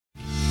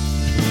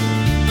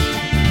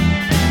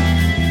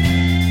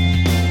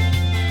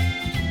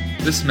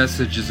This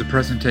message is a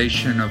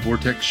presentation of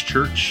Vortex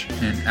Church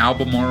in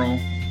Albemarle,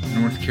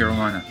 North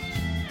Carolina.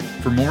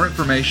 For more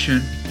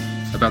information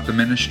about the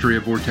ministry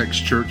of Vortex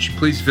Church,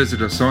 please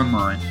visit us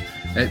online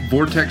at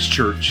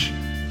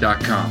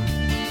vortexchurch.com.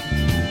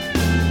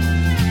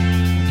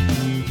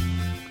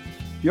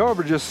 You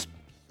ever just,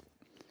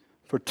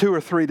 for 2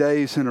 or 3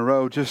 days in a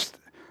row, just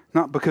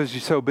not because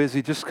you're so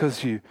busy, just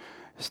because you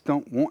just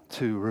don't want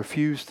to,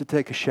 refuse to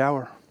take a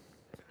shower?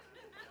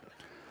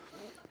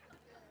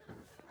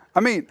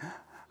 I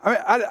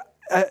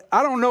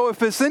don't know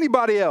if it's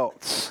anybody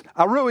else.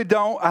 I really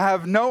don't. I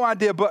have no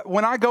idea. But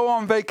when I go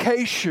on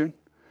vacation,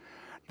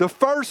 the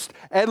first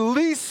at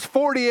least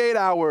 48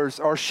 hours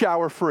are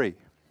shower free.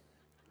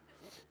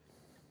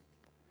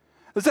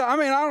 I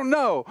don't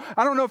know.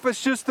 I don't know if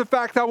it's just the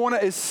fact I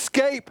want to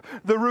escape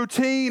the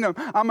routine.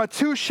 I'm a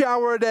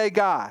 2-shower-a-day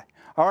guy.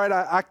 All right,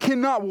 I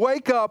cannot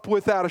wake up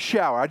without a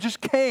shower. I just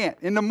can't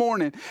in the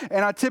morning.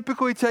 And I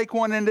typically take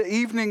one in the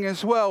evening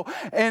as well.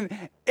 And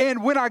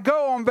when I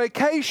go on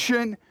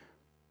vacation,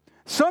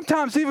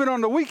 sometimes even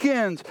on the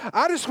weekends,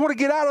 I just want to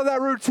get out of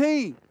that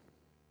routine.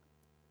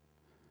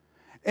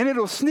 And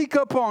it'll sneak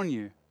up on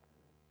you.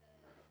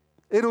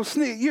 It'll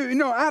sneak,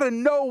 out of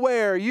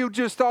nowhere, you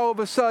just all of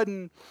a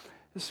sudden,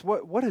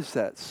 what is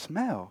that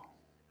smell?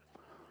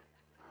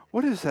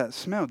 What is that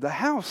smell? The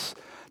house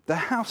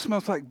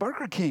smells like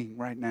Burger King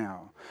right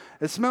now.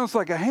 It smells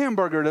like a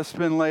hamburger that's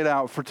been laid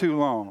out for too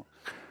long.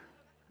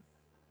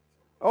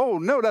 Oh,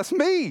 no, that's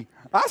me.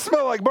 I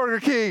smell like Burger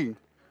King.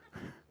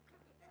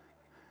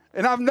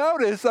 And I've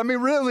noticed,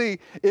 really,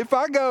 if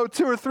I go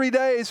 2 or 3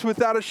 days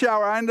without a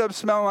shower, I end up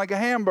smelling like a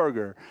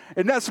hamburger.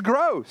 And that's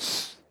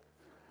gross.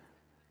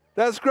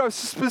 That's gross.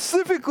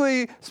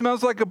 Specifically,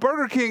 smells like a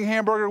Burger King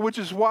hamburger, which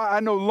is why I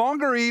no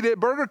longer eat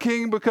at Burger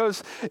King,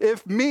 because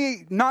if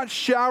me not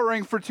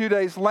showering for 2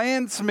 days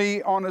lands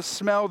me on a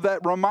smell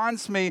that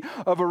reminds me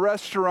of a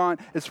restaurant,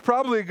 it's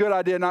probably a good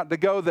idea not to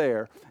go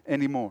there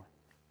anymore.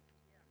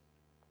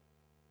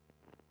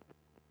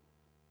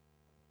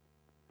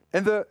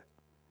 And the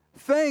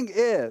thing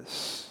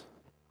is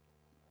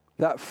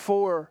that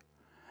for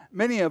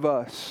many of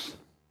us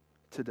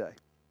today,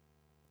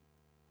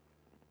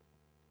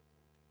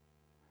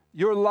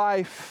 your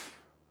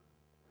life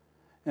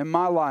and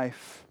my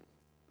life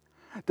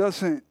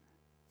doesn't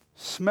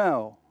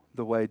smell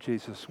the way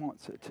Jesus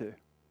wants it to. I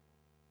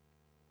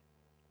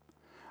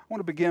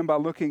want to begin by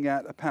looking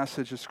at a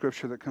passage of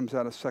Scripture that comes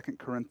out of 2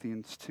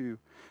 Corinthians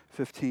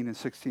 2:15 and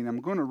 16. I'm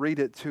going to read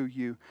it to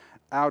you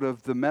out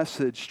of the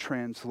Message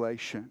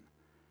translation.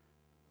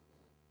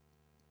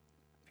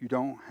 If you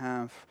don't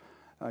have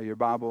your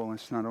Bible and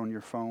it's not on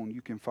your phone,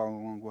 you can follow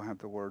along. We'll have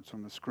the words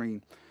on the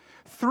screen.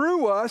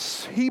 Through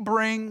us, he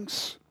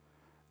brings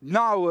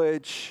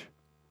knowledge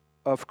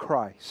of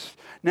Christ.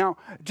 Now,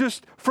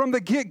 just from the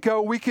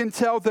get-go, we can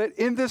tell that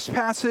in this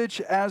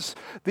passage, as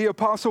the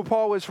Apostle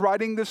Paul is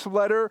writing this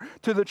letter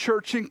to the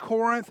church in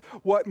Corinth,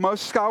 what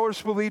most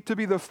scholars believe to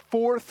be the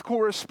 4th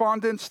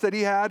correspondence that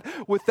he had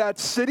with that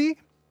city,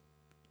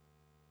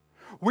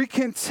 we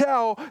can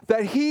tell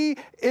that he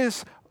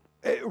is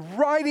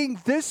writing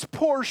this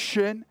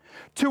portion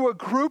to a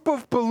group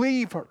of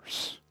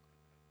believers.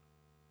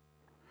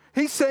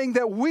 He's saying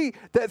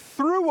that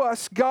through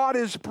us, God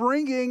is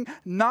bringing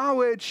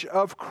knowledge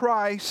of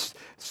Christ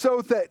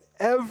so that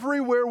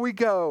everywhere we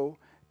go,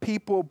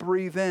 people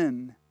breathe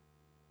in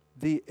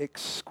the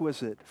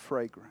exquisite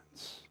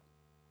fragrance.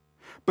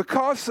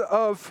 Because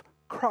of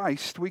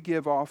Christ, we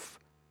give off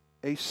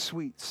a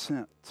sweet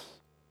scent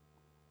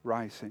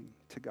rising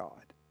to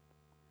God,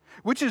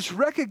 which is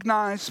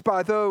recognized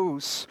by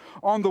those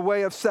on the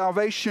way of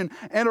salvation,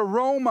 an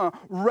aroma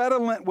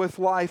redolent with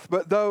life,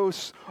 but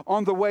those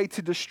on the way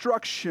to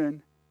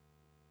destruction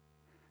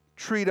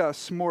treat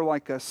us more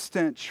like a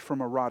stench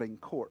from a rotting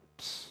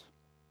corpse.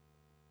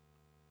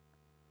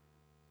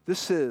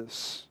 This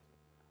is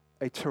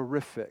a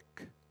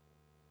terrific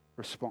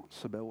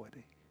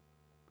responsibility.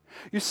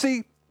 You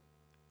see,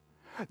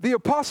 the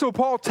Apostle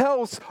Paul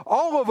tells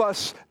all of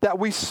us that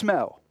we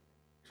smell.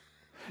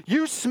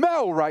 You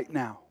smell right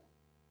now.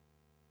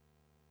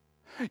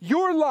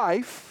 Your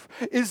life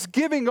is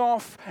giving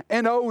off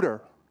an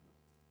odor.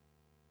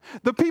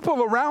 The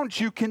people around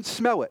you can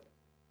smell it.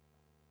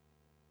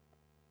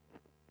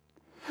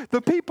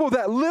 The people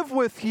that live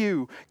with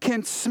you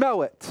can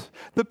smell it.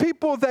 The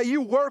people that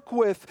you work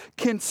with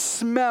can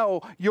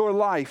smell your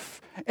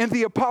life. And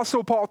the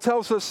Apostle Paul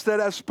tells us that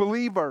as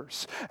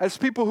believers, as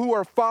people who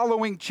are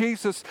following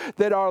Jesus,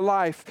 that our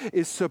life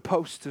is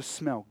supposed to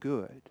smell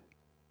good.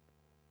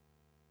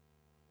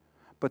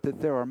 But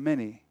that there are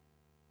many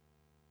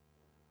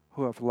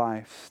who have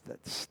lives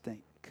that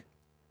stink.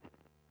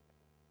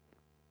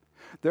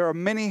 There are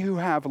many who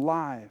have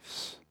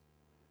lives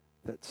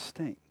that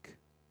stink.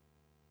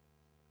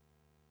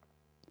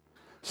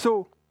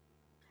 So,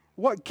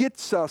 what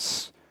gets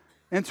us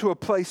into a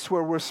place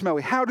where we're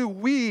smelly? How do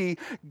we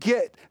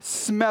get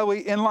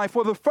smelly in life?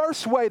 Well, the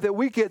first way that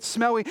we get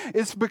smelly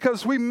is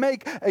because we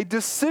make a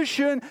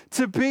decision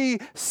to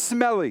be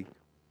smelly.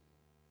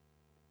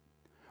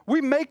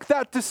 We make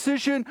that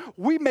decision.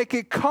 We make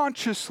it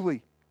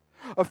consciously.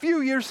 A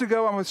few years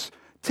ago, I was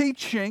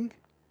teaching,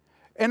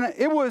 and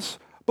it was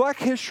Black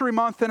History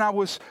Month, and I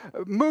was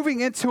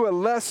moving into a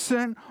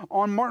lesson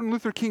on Martin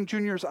Luther King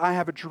Jr.'s I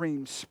Have a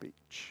Dream speech.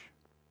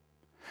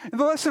 And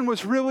the lesson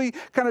was really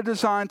kind of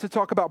designed to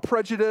talk about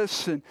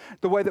prejudice and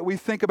the way that we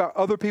think about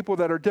other people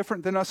that are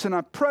different than us. And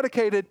I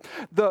predicated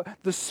the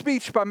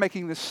speech by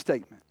making this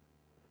statement,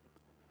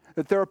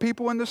 that there are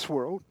people in this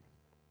world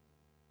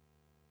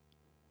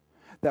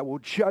that will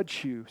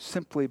judge you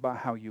simply by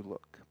how you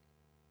look.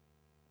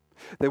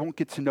 They won't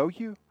get to know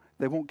you.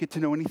 They won't get to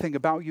know anything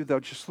about you. They'll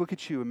just look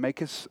at you and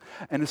make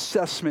an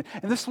assessment.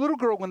 And this little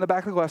girl in the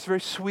back of the class, a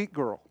very sweet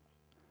girl,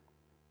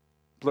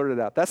 blurted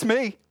out, "That's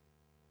me.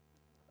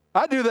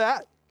 I do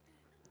that."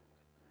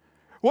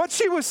 What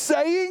she was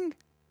saying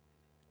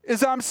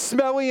is, I'm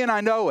smelly and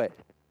I know it.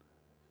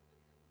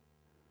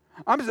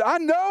 I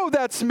know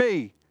that's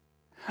me.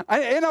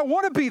 And I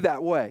want to be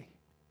that way.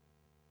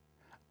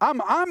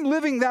 I'm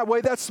living that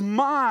way. That's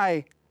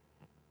my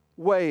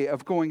way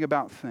of going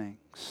about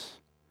things.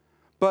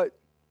 But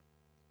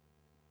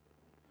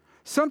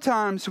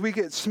sometimes we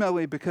get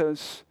smelly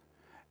because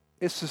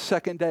it's the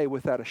second day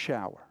without a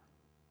shower.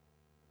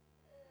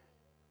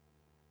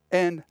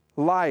 And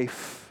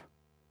life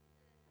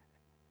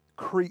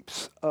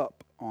creeps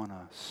up on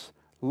us.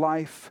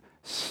 Life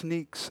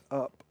sneaks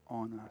up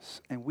on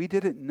us. And we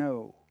didn't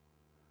know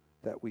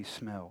that we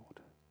smelled.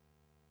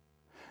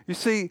 You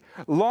see,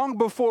 long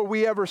before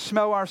we ever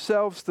smell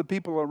ourselves, the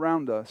people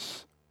around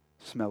us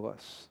smell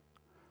us.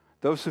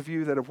 Those of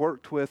you that have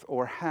worked with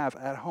or have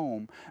at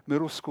home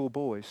middle school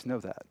boys know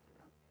that.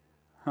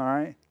 All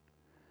right?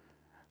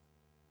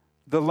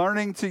 The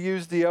learning to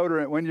use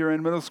deodorant when you're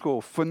in middle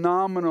school,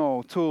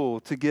 phenomenal tool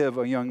to give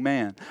a young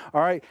man.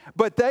 All right?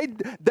 But they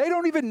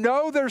don't even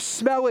know they're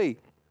smelly.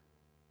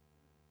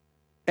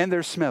 And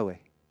they're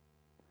smelly.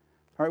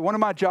 All right? One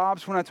of my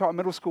jobs when I taught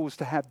middle school was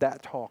to have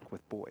that talk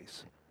with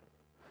boys.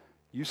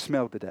 You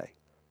smell today.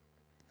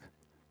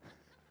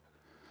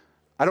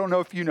 I don't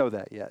know if you know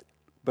that yet,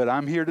 but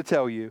I'm here to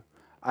tell you,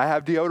 I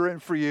have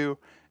deodorant for you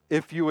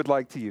if you would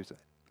like to use it.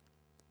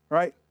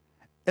 Right?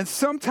 And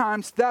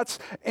sometimes that's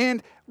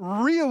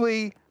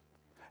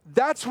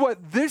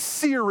what this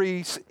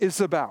series is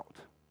about.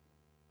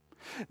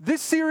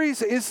 This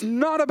series is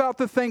not about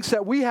the things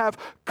that we have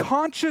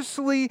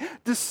consciously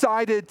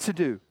decided to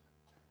do.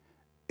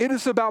 It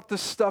is about the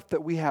stuff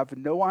that we have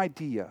no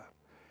idea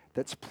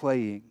that's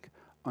playing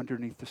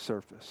underneath the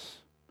surface,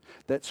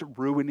 that's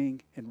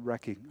ruining and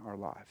wrecking our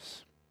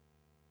lives.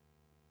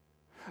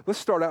 Let's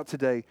start out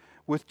today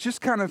with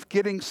just kind of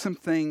getting some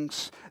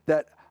things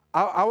that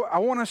I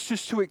want us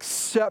just to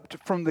accept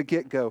from the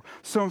get-go.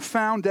 Some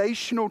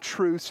foundational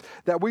truths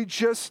that we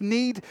just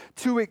need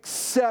to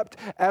accept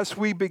as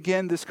we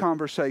begin this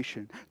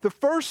conversation. The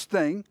first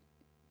thing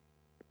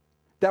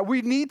that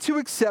we need to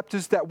accept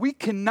is that we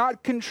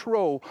cannot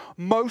control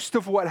most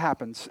of what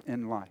happens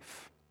in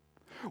life.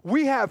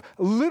 We have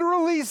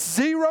literally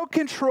zero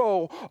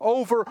control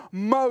over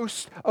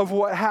most of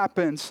what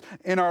happens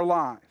in our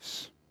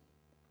lives.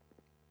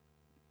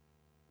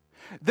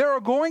 There are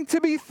going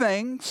to be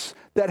things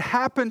that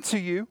happen to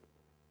you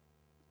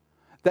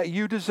that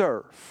you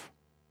deserve.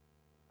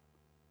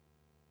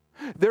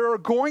 There are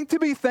going to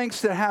be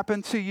things that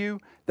happen to you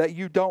that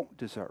you don't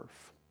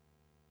deserve.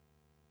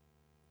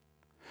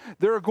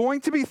 There are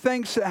going to be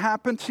things that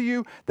happen to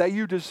you that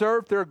you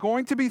deserve. There are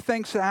going to be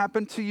things that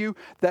happen to you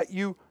that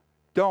you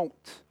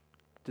don't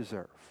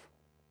deserve.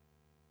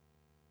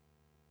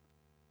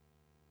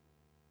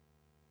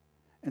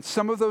 And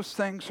some of those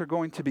things are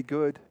going to be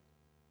good,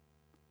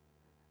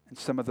 and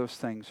some of those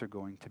things are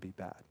going to be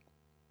bad.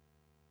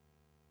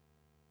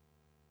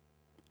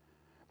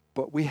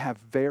 But we have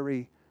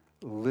very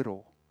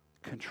little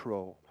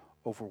control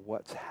over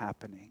what's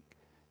happening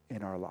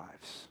in our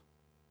lives.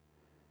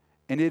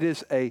 And it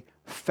is a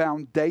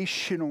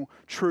foundational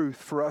truth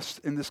for us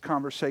in this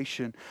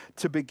conversation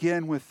to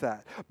begin with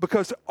that.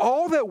 Because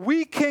all that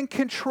we can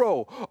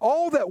control,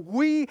 all that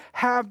we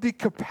have the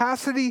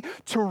capacity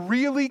to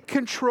really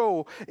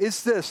control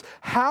is this: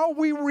 how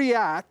we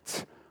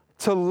react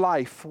to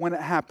life when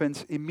it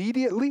happens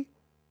immediately.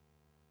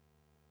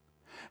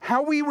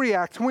 How we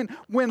react when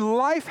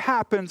life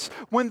happens,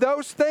 when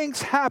those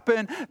things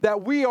happen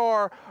that we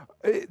are,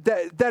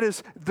 that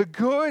is the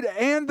good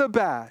and the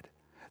bad.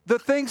 The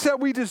things that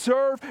we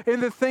deserve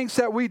and the things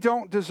that we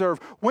don't deserve.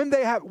 When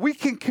they have, we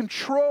can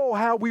control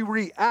how we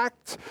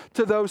react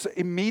to those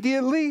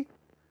immediately,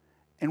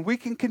 and we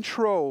can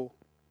control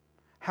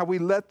how we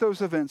let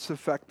those events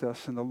affect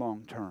us in the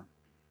long term.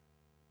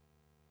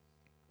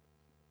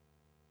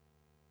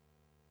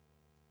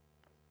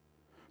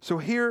 So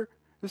here,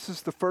 this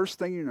is the first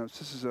thing you notice.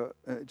 This is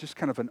just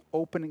kind of an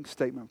opening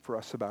statement for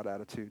us about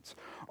attitudes.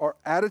 Our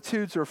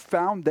attitudes are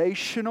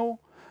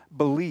foundational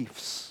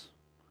beliefs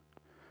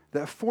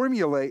that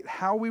formulate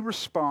how we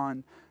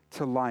respond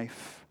to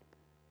life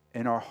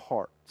in our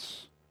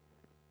hearts.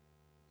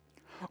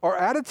 Our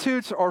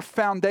attitudes are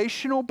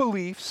foundational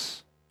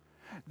beliefs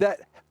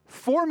that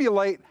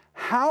formulate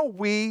how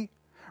we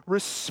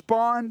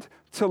respond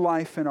to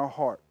life in our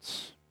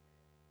hearts.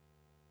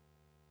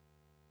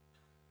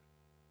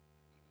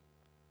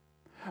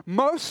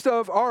 Most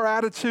of our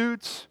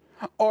attitudes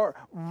are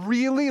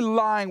really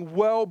lying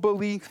well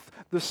beneath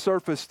the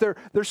surface. They're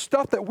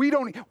stuff that we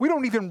don't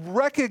even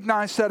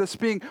recognize that as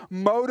being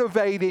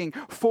motivating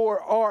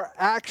for our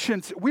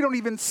actions. We don't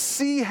even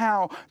see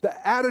how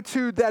the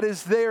attitude that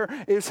is there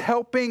is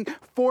helping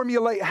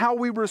formulate how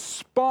we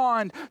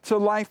respond to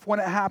life when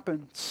it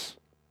happens.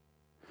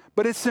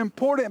 But it's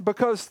important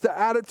because the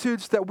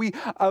attitudes that we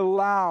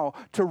allow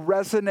to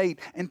resonate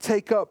and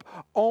take up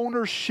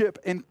ownership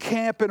and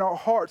camp in our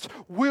hearts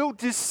will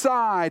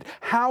decide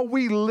how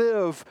we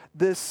live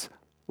this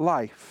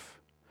life.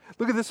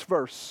 Look at this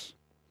verse,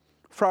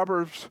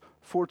 Proverbs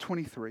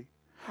 4:23.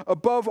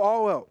 Above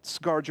all else,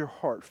 guard your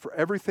heart, for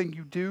everything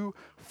you do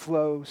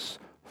flows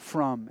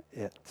from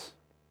it.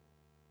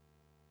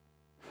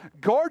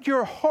 Guard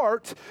your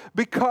heart,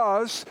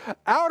 because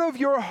out of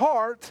your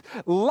heart,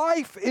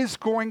 life is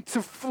going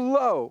to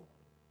flow.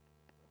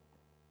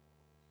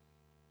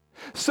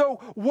 So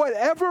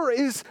whatever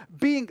is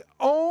being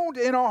owned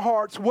in our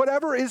hearts,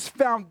 whatever is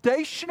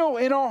foundational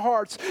in our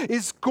hearts,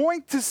 is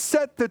going to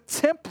set the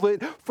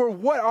template for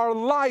what our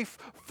life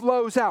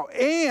flows out.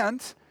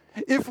 And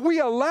if we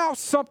allow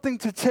something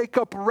to take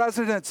up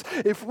residence,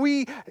 if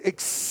we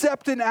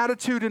accept an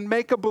attitude and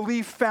make a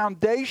belief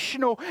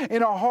foundational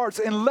in our hearts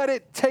and let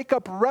it take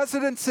up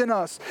residence in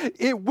us,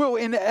 it will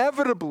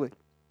inevitably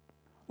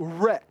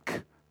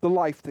wreck the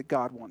life that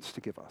God wants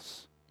to give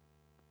us.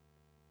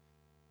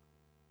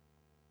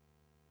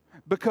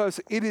 Because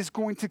it is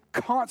going to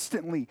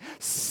constantly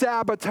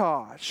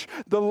sabotage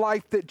the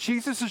life that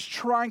Jesus is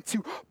trying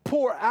to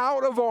pour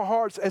out of our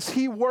hearts as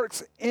He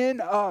works in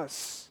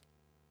us.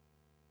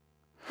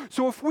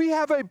 So if we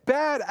have a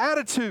bad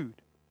attitude,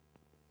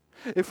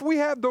 if we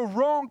have the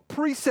wrong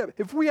precept,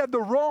 if we have the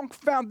wrong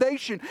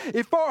foundation,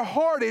 if our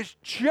heart is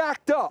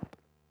jacked up,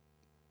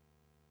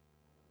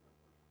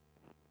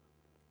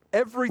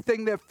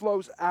 everything that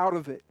flows out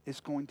of it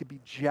is going to be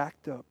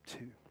jacked up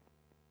too.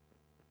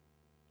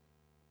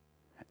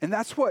 And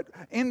that's what,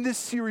 in this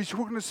series,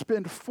 we're going to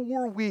spend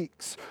 4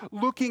 weeks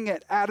looking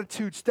at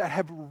attitudes that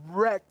have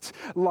wrecked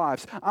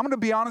lives. I'm going to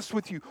be honest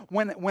with you.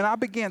 When I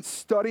began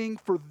studying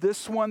for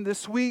this one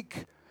this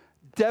week,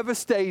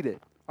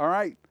 devastated, all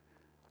right?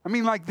 I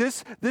mean, like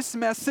this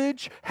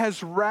message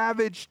has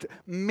ravaged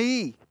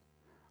me,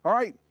 all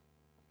right?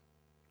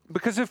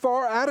 Because if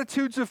our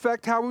attitudes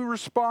affect how we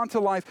respond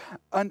to life,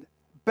 a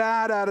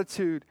bad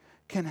attitude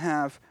can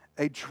have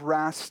a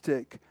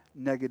drastic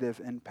negative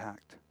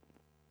impact.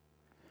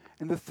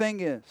 And the thing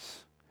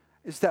is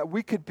that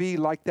we could be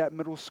like that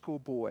middle school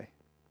boy,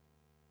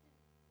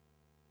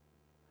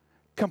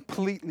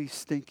 completely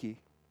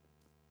stinky,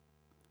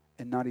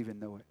 and not even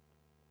know it.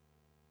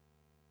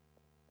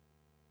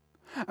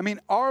 I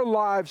mean, our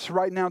lives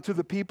right now, to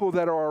the people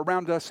that are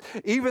around us,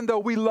 even though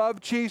we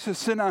love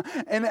Jesus and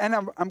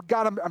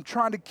I'm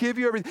trying to give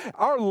you everything,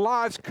 our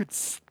lives could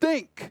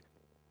stink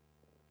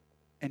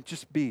and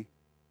just be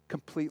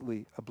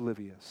completely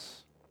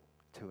oblivious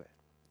to it.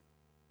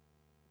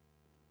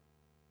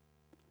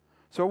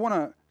 So I want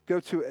to go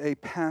to a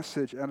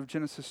passage out of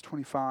Genesis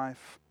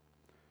 25.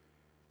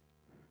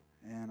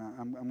 And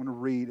I'm going to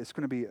read. It's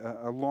going to be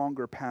a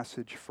longer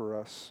passage for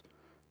us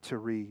to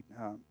read.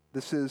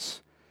 This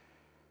is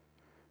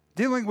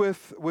dealing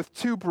with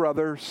two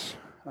brothers,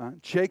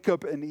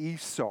 Jacob and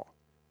Esau.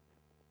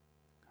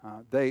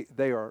 They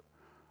are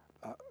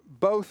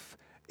both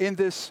in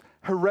this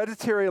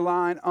hereditary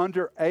line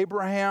under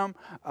Abraham.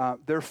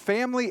 Their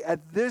family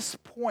at this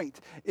point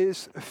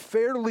is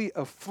fairly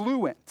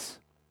affluent.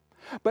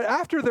 But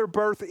after their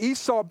birth,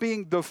 Esau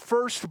being the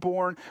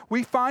firstborn,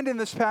 we find in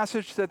this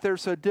passage that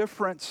there's a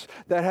difference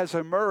that has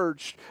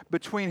emerged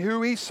between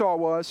who Esau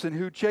was and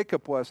who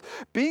Jacob was.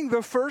 Being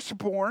the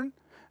firstborn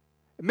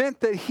meant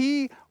that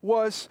he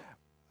was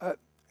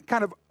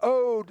kind of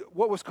owed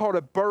what was called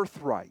a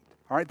birthright.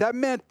 All right, that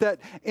meant that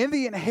in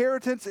the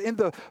inheritance, in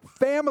the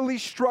family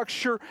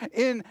structure,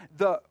 in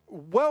the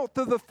wealth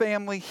of the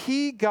family,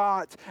 he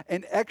got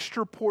an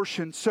extra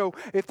portion. So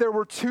if there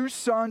were 2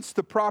 sons,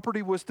 the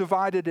property was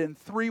divided in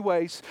 3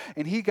 ways,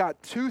 and he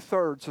got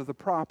 2/3 of the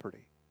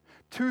property,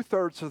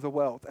 2/3 of the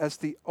wealth as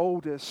the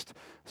oldest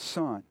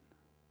son.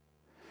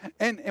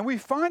 And we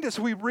find as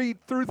we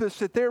read through this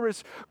that there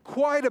is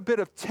quite a bit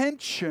of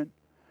tension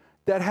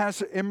that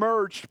has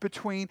emerged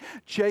between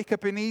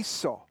Jacob and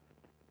Esau.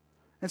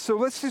 And so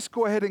let's just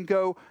go ahead and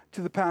go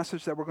to the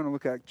passage that we're going to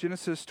look at,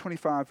 Genesis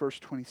 25, verse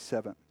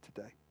 27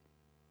 today.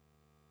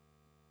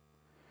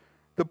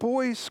 The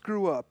boys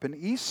grew up, and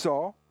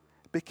Esau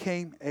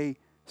became a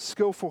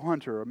skillful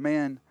hunter, a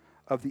man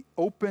of the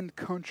open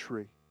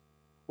country,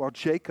 while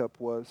Jacob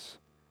was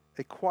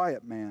a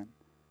quiet man,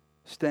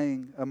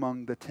 staying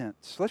among the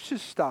tents. Let's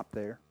just stop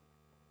there.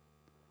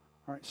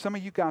 All right, some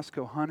of you guys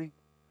go hunting,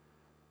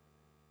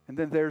 and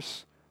then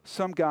there's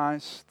some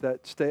guys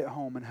that stay at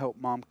home and help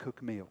mom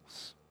cook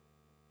meals.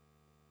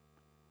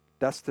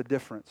 That's the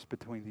difference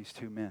between these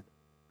two men.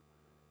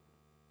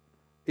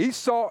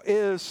 Esau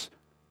is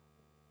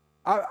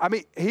I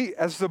mean,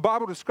 as the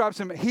Bible describes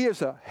him, he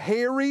is a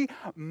hairy,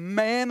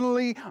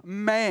 manly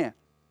man.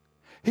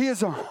 He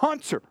is a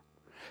hunter.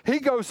 He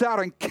goes out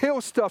and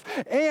kills stuff.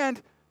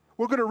 And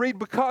we're going to read,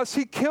 because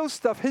he kills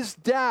stuff, his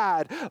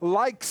dad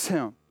likes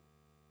him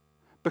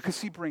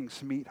because he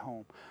brings meat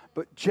home.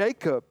 But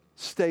Jacob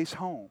stays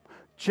home.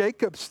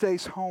 Jacob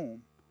stays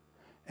home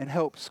and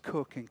helps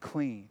cook and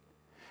clean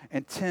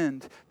and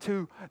tend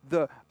to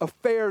the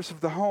affairs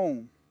of the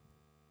home.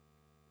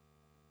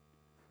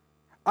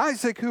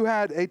 Isaac, who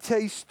had a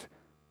taste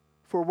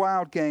for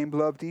wild game,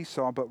 loved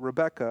Esau, but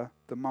Rebekah,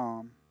 the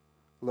mom,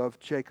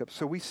 loved Jacob.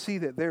 So we see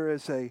that there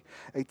is a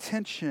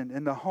tension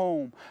in the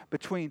home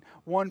between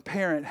one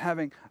parent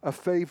having a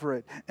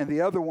favorite and the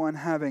other one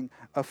having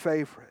a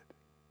favorite.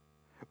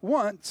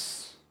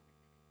 Once,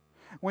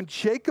 when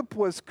Jacob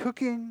was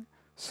cooking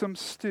some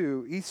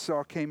stew,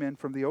 Esau came in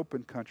from the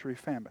open country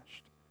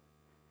famished.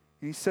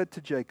 And he said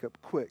to Jacob,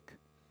 "Quick,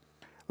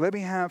 let me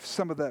have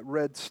some of that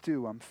red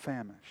stew. I'm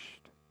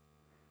famished."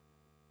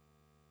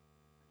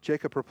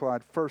 Jacob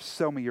replied, "First,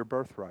 sell me your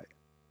birthright."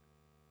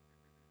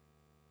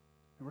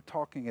 And we're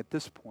talking at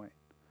this point,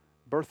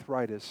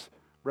 birthright is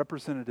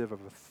representative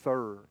of a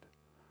third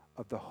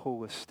of the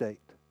whole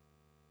estate.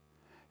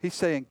 He's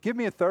saying, give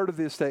me a third of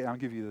the estate, I'll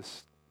give you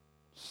this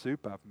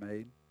soup I've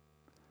made.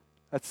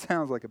 That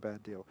sounds like a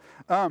bad deal.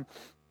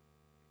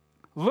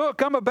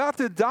 Look, I'm about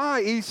to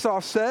die, Esau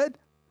said.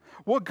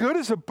 What good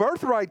is a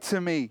birthright to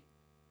me?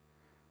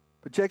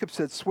 But Jacob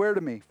said, swear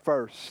to me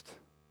first.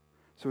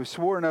 So he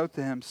swore an oath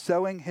to him,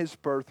 selling his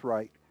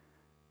birthright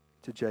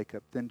to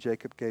Jacob. Then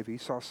Jacob gave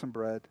Esau some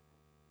bread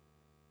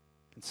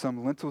and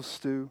some lentil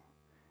stew,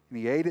 and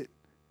he ate it.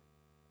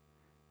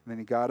 And then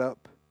he got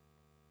up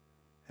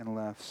and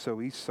left.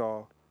 So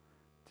Esau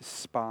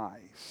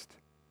despised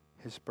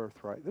his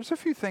birthright. There's a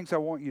few things I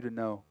want you to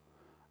know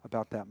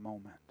about that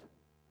moment.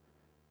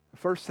 The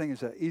first thing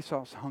is that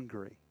Esau's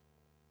hungry.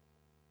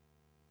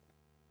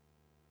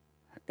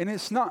 And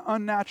it's not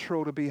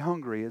unnatural to be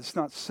hungry. It's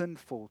not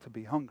sinful to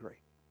be hungry.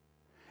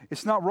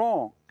 It's not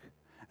wrong.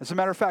 As a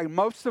matter of fact,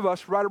 most of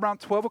us, right around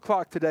 12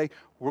 o'clock today,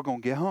 we're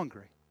going to get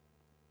hungry.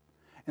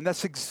 And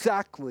that's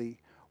exactly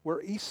where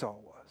Esau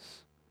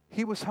was.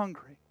 He was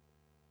hungry.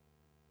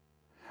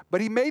 But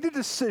he made a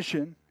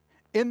decision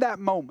in that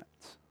moment,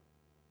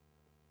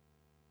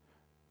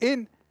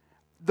 in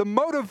the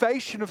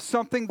motivation of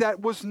something that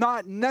was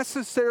not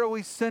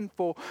necessarily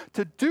sinful,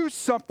 to do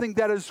something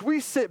that, as we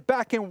sit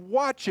back and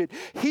watch it,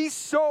 he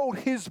sold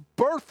his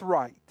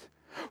birthright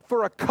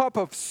for a cup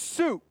of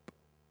soup.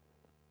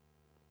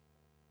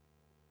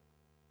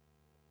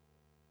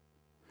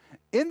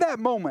 In that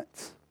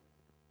moment,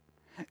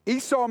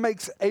 Esau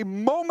makes a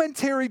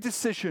momentary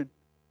decision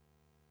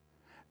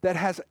that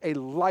has a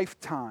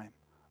lifetime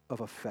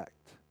of effect.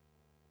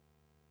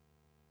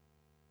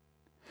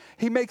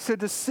 He makes a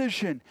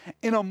decision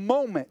in a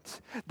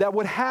moment that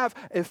would have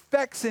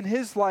effects in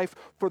his life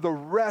for the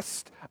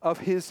rest of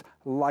his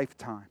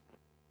lifetime.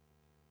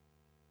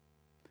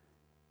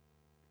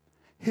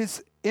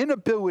 His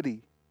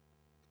inability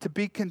to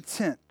be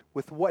content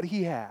with what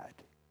he had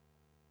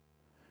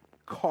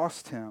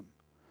cost him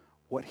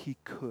what he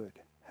could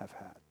have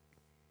had.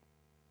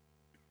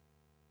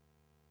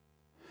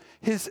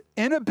 His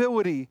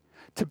inability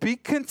to be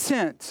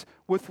content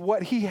with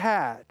what he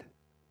had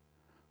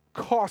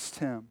cost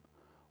him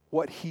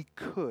what he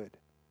could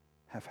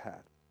have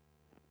had.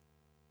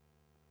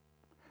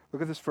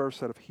 Look at this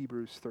verse out of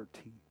Hebrews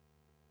 13.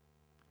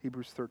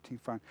 Hebrews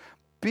 13:5.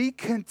 Be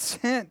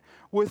content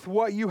with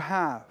what you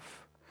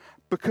have,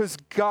 because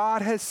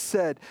God has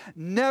said,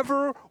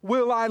 never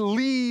will I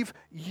leave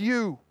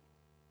you.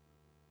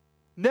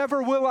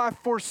 Never will I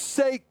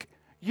forsake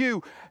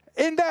you.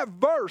 In that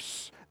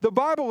verse, the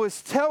Bible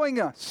is telling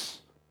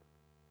us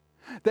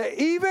that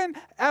even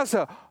as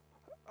a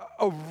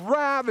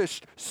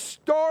ravished,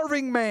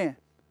 starving man,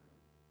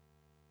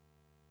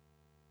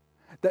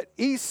 that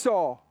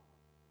Esau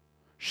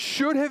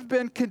should have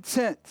been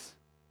content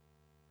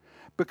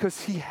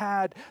because he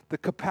had the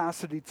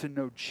capacity to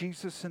know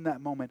Jesus in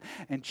that moment.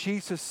 And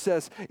Jesus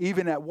says,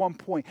 even at one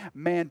point,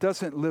 man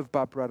doesn't live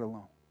by bread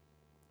alone.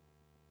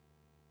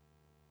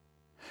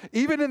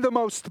 Even in the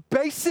most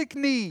basic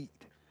need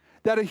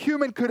that a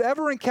human could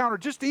ever encounter,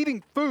 just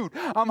eating food,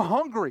 I'm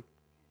hungry.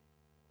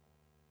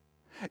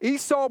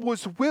 Esau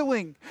was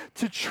willing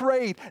to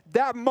trade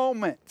that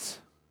moment,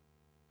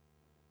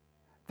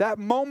 that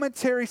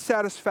momentary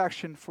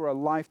satisfaction, for a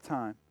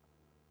lifetime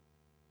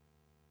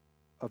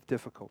of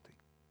difficulty.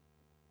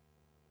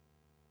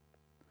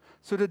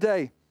 So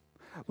today,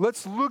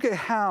 let's look at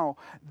how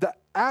the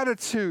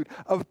attitude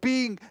of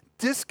being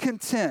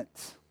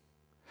discontent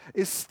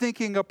is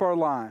stinking up our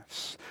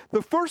lives.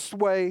 The first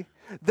way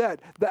that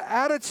the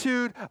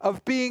attitude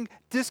of being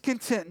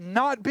discontent,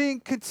 not being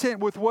content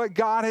with what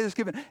God has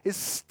given, is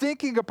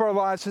stinking up our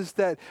lives is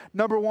that,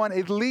 number one,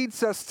 it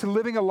leads us to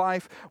living a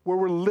life where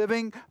we're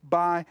living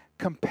by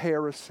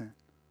comparison.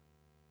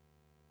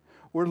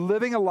 We're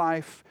living a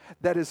life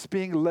that is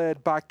being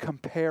led by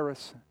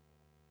comparison.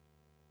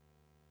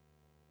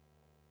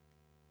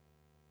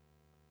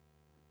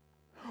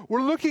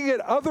 We're looking at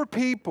other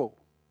people.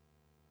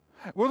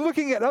 We're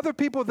looking at other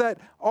people that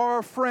are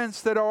our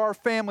friends, that are our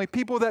family,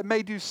 people that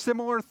may do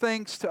similar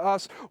things to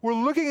us. We're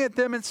looking at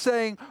them and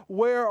saying,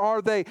 where are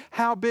they?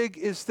 How big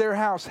is their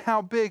house?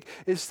 How big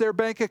is their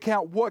bank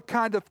account? What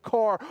kind of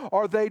car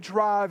are they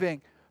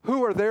driving?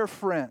 Who are their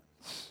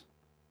friends?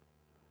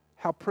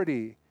 How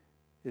pretty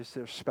is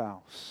their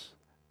spouse?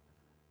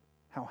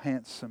 How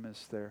handsome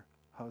is their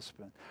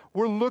husband?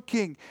 We're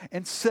looking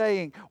and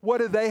saying, what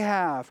do they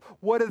have?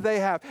 What do they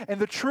have? And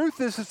the truth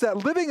is that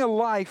living a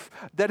life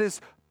that is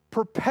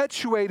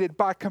perpetuated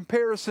by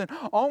comparison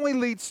only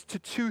leads to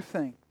two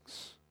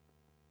things.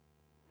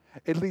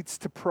 It leads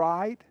to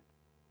pride,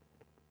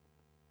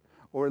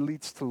 or it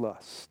leads to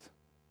lust.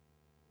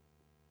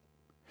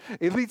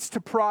 It leads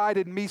to pride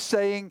in me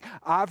saying,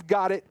 I've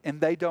got it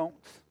and they don't.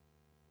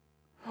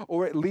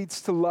 Or it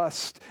leads to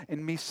lust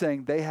in me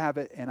saying, they have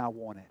it and I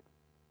want it.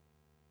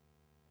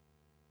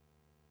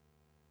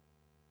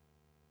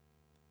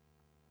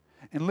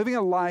 And living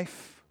a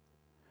life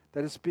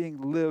that is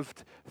being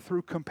lived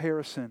through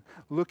comparison,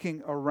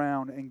 looking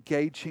around and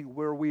gauging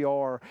where we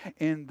are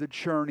in the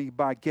journey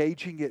by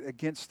gauging it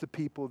against the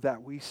people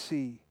that we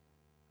see,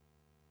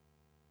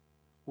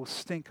 will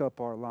stink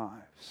up our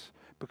lives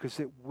because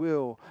it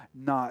will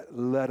not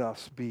let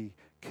us be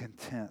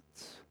content.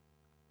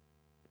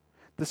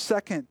 The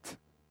second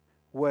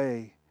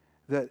way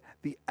that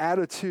the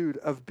attitude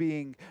of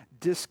being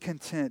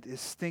discontent is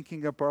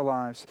stinking up our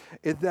lives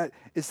is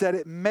that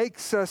it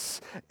makes us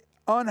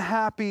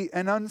unhappy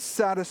and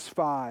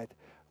unsatisfied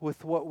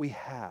with what we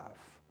have.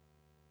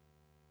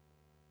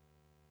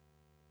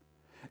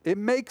 It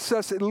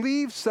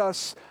leaves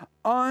us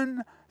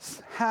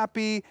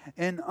unhappy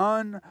and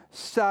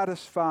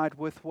unsatisfied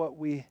with what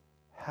we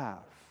have.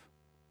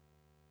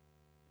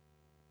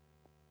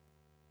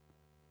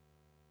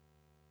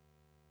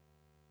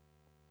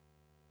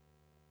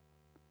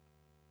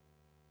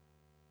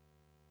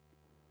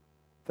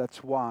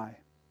 That's why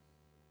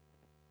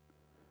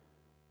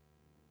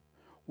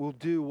we'll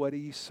do what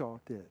Esau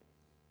did.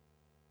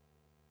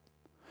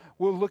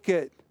 We'll look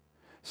at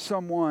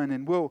someone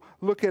and we'll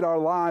look at our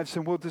lives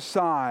and we'll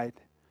decide,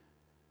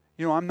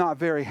 I'm not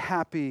very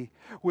happy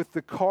with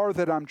the car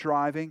that I'm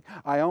driving.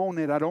 I own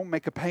it. I don't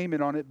make a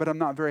payment on it, but I'm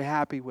not very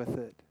happy with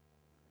it.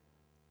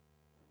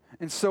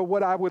 And so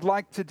what I would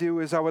like to do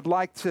is I would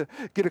like to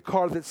get a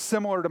car that's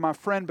similar to my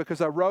friend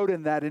because I rode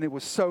in that and it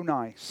was so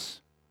nice.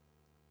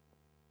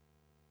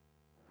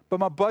 But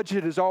my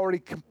budget is already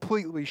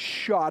completely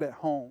shot at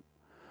home.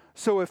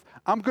 So if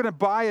I'm going to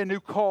buy a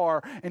new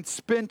car and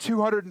spend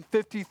 $250,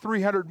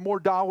 $300 more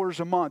dollars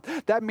a month,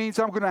 that means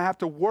I'm going to have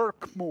to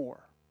work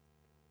more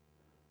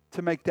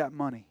to make that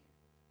money.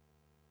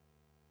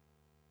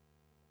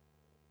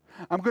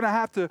 I'm going to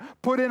have to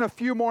put in a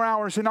few more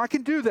hours, and I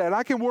can do that.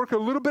 I can work a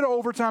little bit of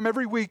overtime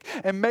every week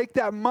and make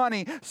that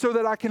money so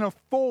that I can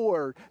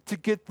afford to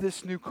get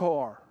this new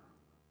car.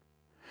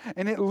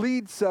 And it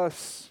leads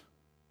us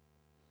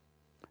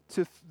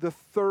to the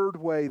third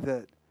way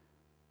that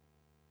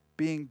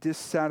being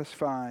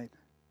dissatisfied,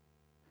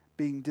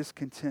 being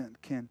discontent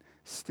can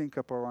stink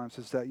up our lives,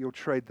 is that you'll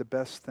trade the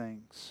best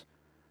things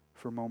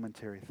for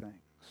momentary things.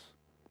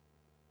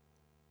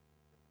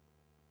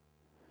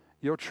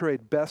 You'll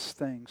trade best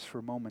things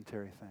for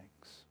momentary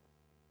things.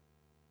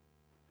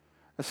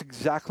 That's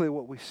exactly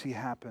what we see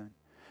happen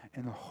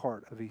in the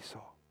heart of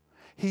Esau.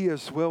 He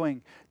is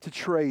willing to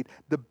trade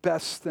the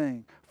best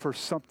thing for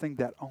something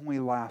that only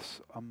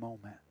lasts a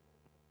moment.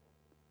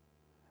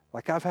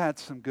 Like, I've had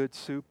some good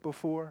soup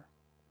before,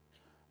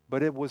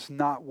 but it was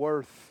not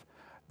worth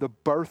the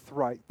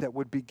birthright that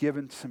would be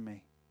given to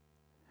me.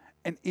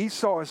 And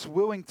Esau is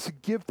willing to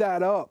give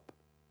that up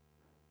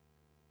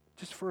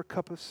just for a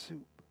cup of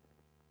soup.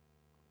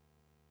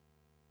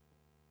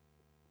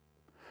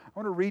 I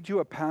want to read you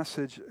a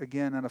passage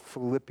again out of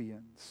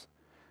Philippians.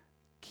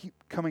 Keep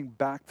coming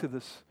back to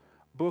this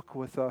book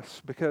with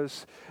us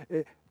because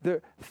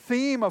the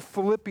theme of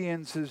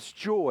Philippians is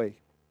joy.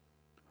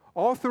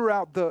 All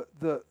throughout the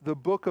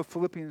book of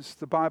Philippians,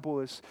 the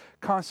Bible is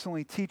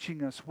constantly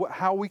teaching us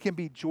how we can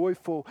be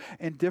joyful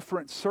in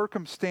different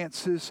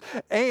circumstances.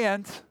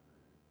 And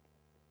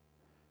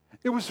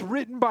it was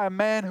written by a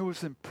man who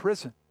was in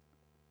prison.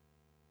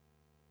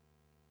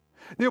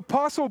 The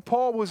Apostle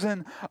Paul was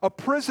in a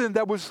prison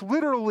that was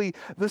literally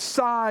the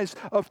size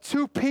of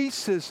 2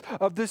 pieces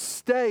of this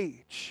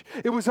stage.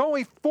 It was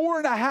only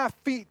 4.5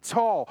 feet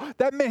tall.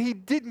 That meant he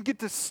didn't get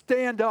to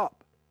stand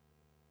up.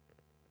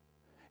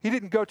 He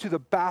didn't go to the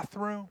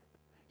bathroom.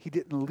 He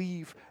didn't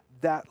leave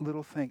that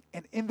little thing.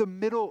 And in the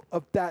middle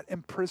of that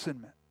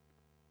imprisonment,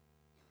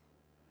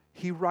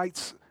 he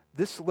writes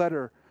this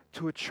letter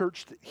to a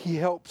church that he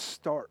helped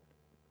start.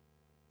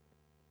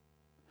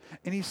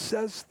 And he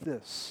says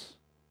this: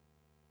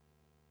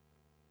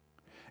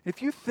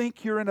 if you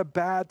think you're in a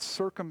bad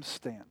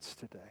circumstance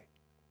today,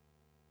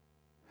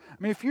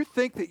 if you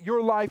think that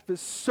your life is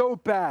so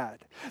bad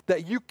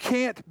that you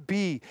can't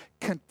be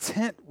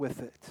content with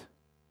it,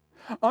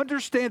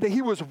 understand that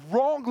he was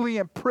wrongly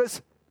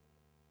imprisoned.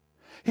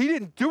 He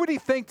didn't do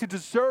anything to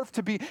deserve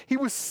to be. He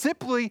was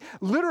simply,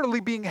 literally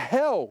being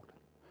held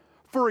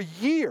for a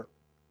year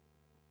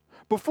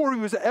before he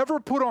was ever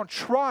put on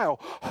trial,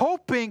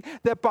 hoping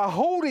that by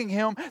holding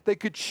him, they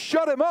could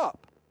shut him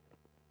up.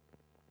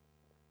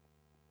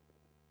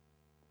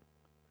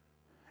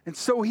 And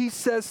so he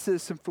says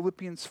this in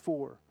Philippians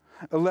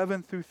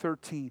 4:11 through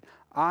 13.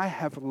 I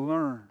have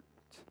learned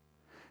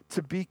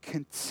to be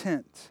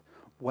content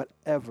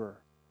whatever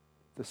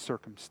the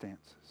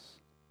circumstances.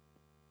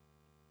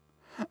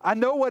 I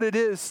know what it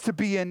is to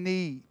be in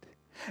need,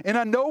 and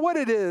I know what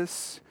it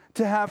is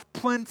to have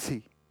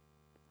plenty.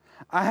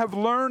 I have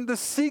learned the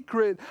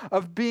secret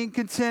of being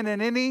content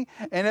in any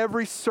and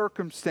every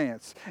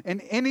circumstance,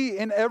 in any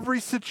and every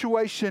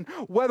situation,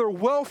 whether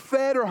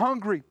well-fed or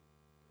hungry,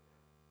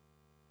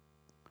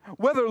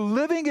 whether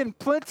living in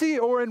plenty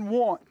or in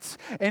want.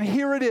 And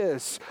here it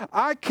is.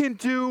 I can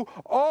do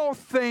all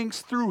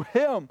things through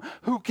Him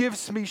who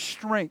gives me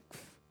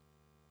strength.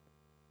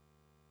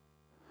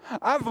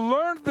 I've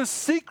learned the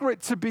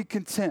secret to be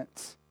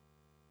content.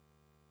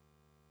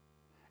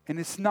 And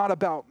it's not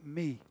about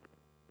me.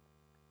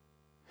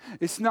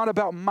 It's not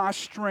about my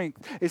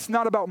strength. It's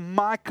not about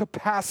my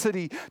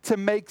capacity to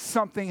make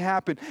something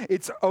happen.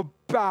 It's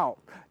about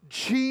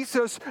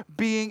Jesus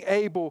being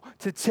able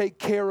to take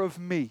care of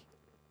me.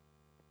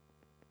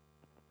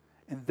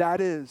 And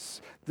that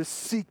is the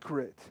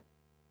secret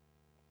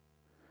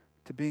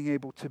to being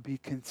able to be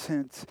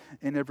content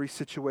in every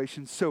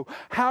situation. So,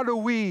 how do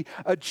we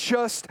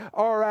adjust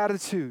our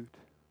attitude?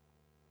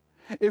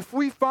 If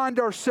we find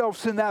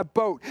ourselves in that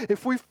boat,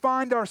 if we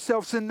find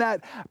ourselves in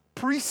that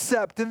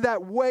precept, in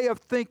that way of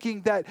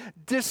thinking, that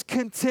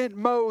discontent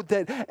mode,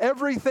 that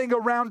everything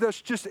around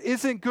us just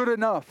isn't good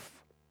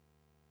enough.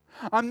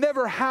 I'm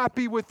never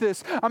happy with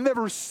this. I'm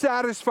never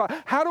satisfied.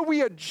 How do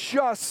we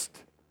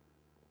adjust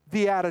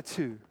the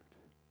attitude?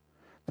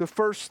 The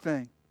first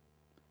thing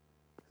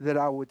that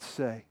I would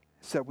say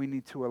is that we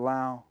need to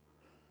allow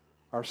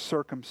our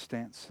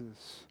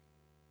circumstances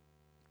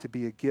to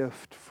be a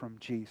gift from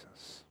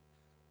Jesus.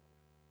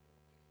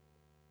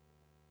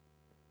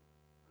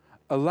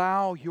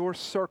 Allow your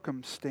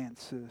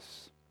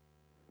circumstances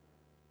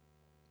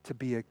to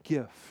be a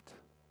gift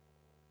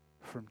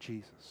from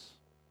Jesus.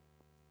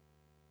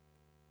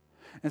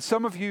 And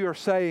some of you are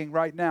saying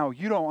right now,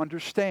 you don't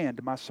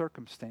understand my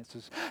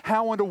circumstances.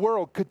 How in the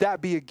world could that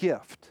be a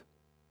gift?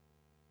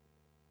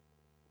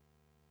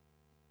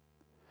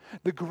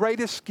 The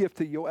greatest gift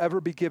that you'll ever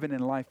be given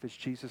in life is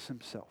Jesus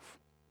Himself.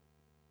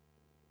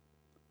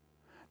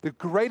 The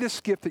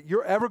greatest gift that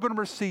you're ever going to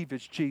receive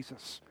is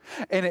Jesus.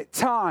 And at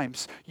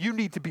times, you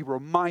need to be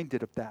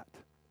reminded of that.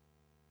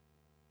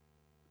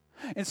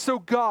 And so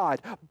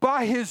God,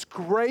 by His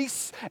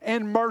grace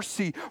and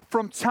mercy,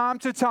 from time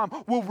to time,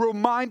 will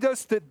remind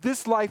us that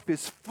this life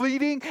is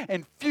fleeting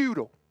and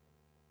futile.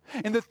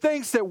 And the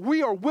things that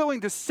we are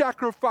willing to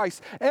sacrifice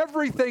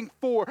everything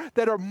for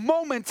that are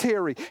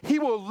momentary, He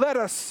will let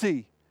us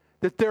see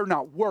that they're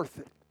not worth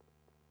it.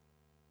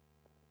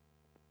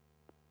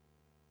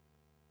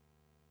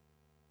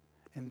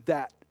 And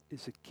that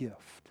is a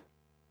gift.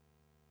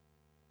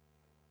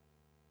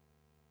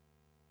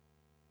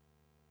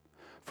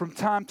 From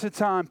time to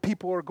time,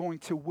 people are going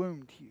to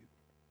wound you.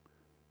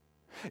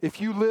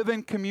 If you live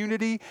in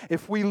community,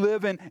 if we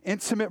live in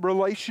intimate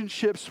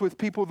relationships with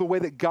people the way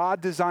that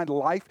God designed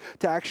life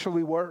to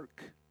actually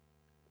work,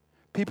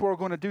 people are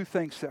going to do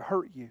things that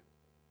hurt you.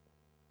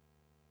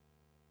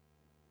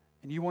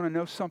 And you want to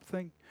know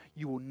something?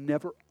 You will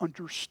never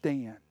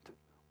understand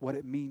what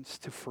it means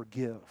to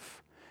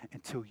forgive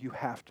until you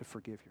have to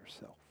forgive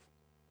yourself.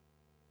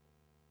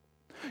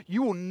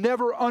 You will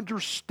never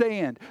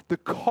understand the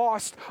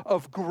cost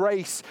of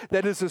grace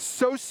that is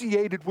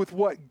associated with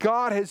what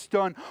God has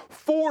done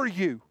for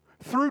you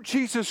through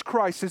Jesus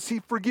Christ as He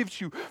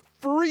forgives you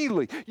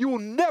freely. You will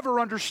never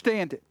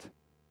understand it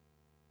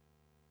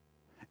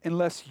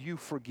unless you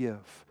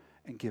forgive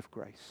and give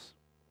grace.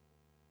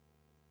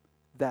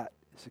 That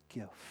is a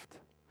gift.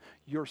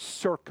 Your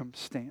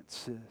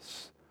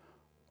circumstances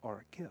are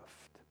a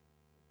gift.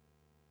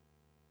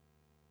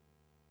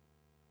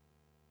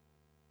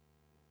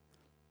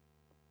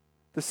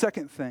 The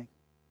second thing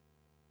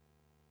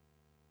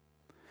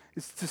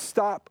is to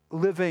stop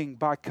living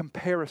by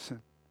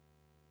comparison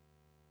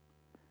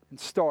and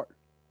start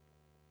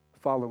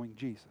following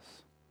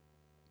Jesus.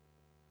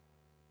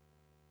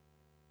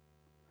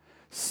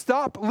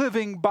 Stop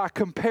living by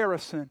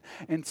comparison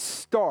and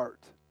start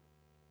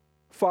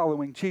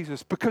following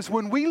Jesus. Because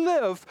when we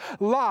live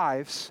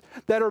lives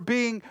that are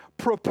being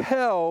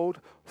propelled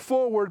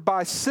forward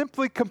by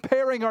simply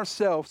comparing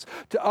ourselves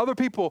to other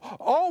people,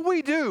 all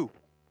we do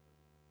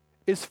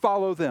is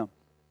follow them.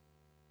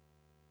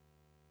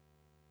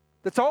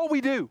 That's all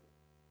we do.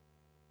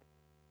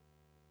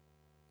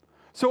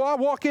 So I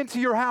walk into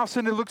your house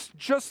and it looks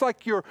just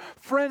like your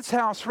friend's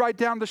house right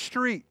down the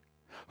street.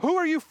 Who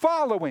are you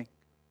following?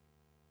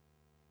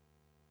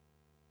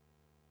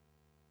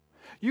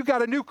 You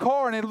got a new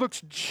car and it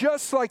looks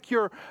just like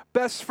your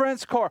best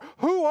friend's car.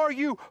 Who are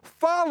you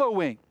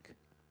following?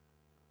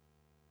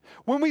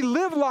 When we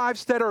live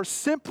lives that are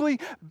simply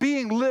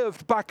being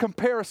lived by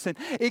comparison,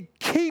 it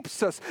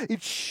keeps us,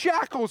 it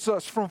shackles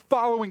us from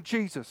following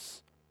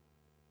Jesus.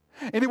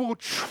 And it will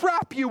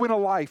trap you in a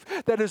life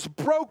that is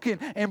broken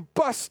and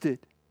busted.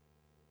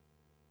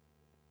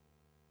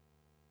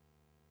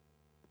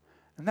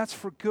 And that's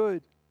for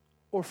good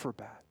or for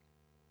bad.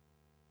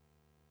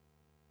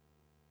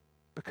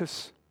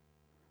 Because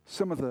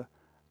some of the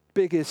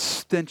biggest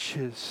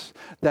stenches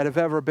that have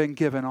ever been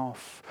given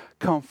off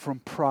come from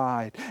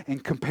pride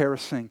and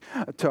comparison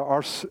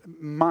to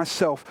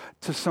myself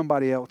to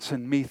somebody else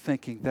and me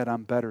thinking that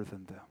I'm better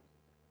than them.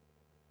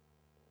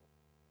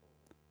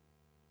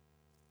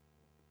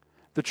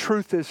 The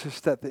truth is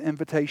that the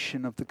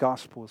invitation of the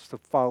gospel is to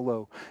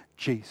follow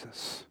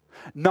Jesus,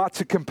 not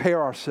to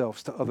compare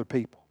ourselves to other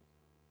people.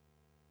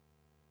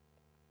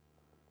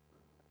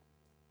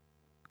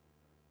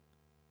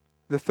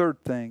 The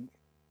third thing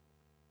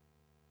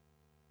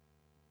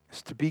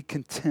is to be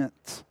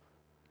content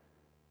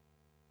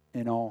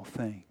in all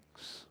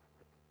things.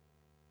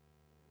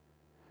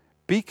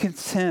 Be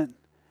content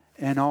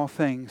in all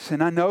things.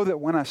 And I know that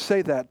when I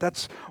say that,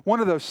 that's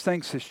one of those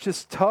things that's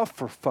just tough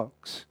for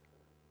folks.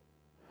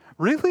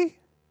 Really?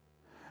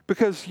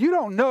 Because you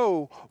don't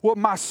know what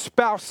my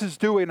spouse is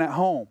doing at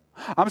home.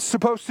 I'm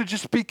supposed to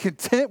just be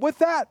content with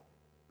that?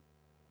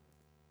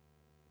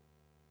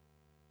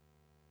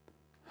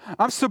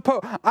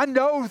 I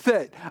know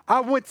that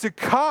I went to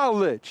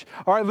college.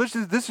 All right,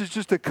 listen, this is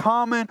just a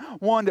common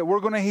one that we're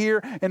going to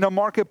hear in the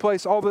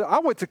marketplace. I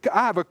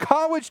have a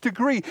college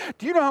degree.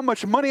 Do you know how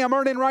much money I'm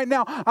earning right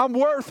now? I'm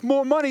worth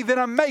more money than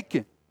I'm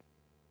making.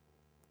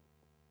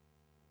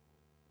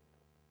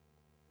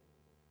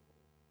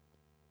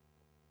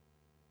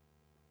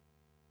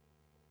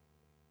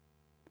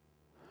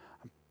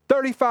 I'm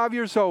 35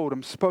 years old.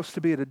 I'm supposed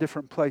to be at a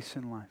different place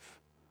in life.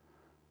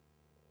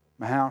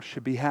 My house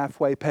should be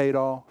halfway paid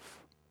off.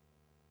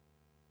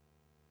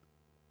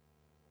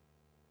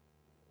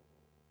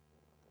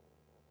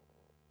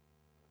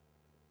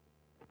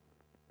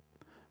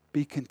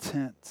 Be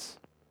content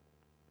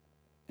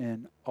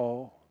in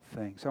all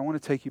things. I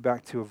want to take you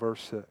back to a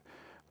verse that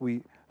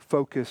we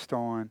focused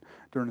on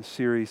during a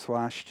series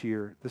last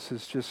year. This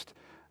is just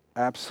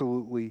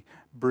absolutely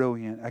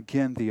brilliant.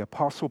 Again, the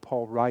Apostle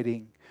Paul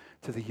writing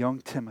to the young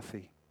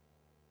Timothy.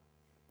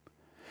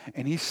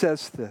 And he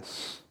says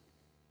this.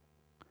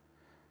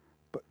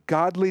 But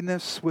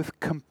godliness with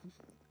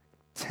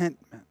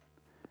contentment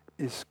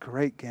is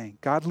great gain.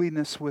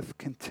 Godliness with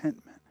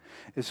contentment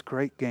is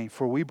great gain.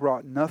 For we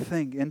brought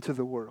nothing into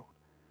the world,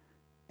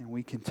 and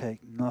we can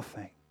take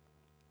nothing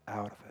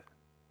out of it.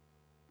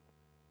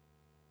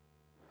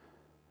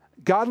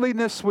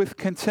 Godliness with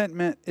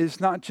contentment is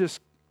not just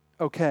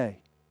okay.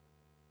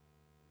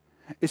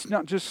 It's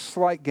not just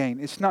slight gain.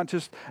 It's not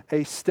just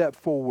a step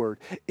forward.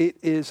 It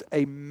is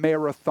a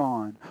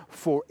marathon,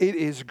 for it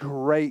is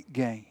great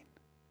gain.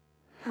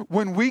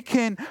 When we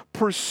can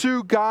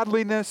pursue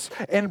godliness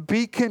and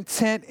be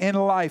content in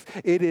life,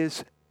 it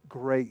is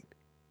great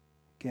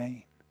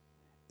gain.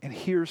 And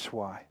here's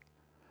why.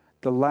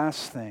 The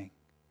last thing,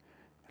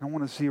 and I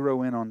want to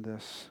zero in on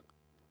this,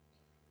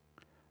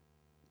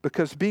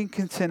 because being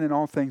content in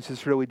all things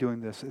is really doing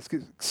this. It's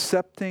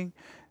accepting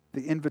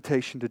the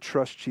invitation to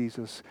trust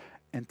Jesus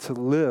and to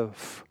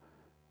live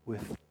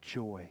with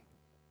joy.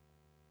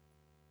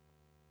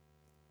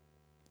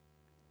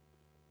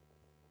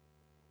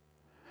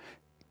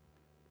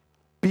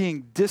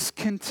 Being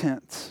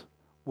discontent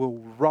will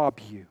rob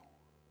you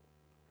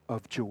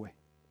of joy.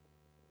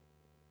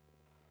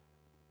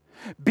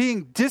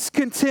 Being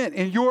discontent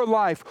in your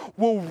life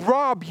will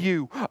rob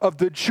you of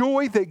the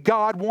joy that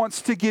God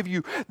wants to give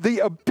you.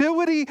 The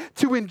ability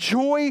to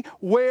enjoy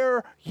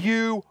where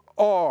you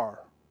are.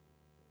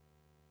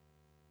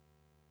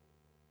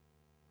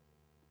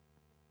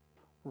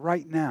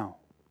 Right now.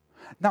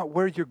 Not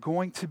where you're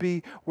going to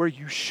be, where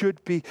you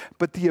should be,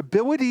 but the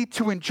ability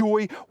to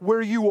enjoy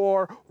where you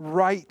are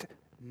right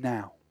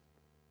now.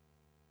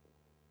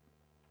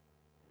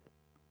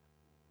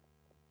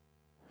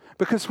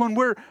 Because when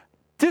we're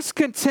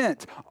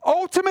discontent,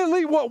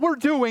 ultimately what we're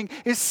doing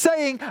is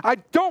saying, I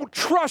don't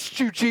trust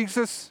you,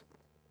 Jesus.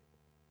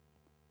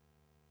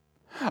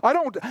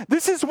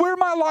 This is where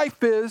my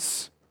life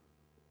is.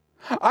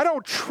 I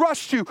don't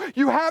trust you.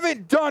 You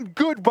haven't done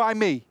good by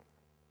me.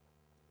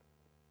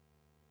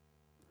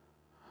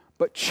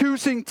 But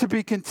choosing to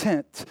be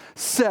content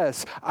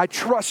says, I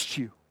trust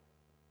you.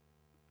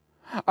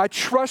 I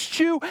trust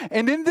you,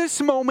 and in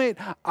this moment,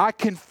 I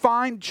can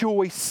find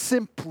joy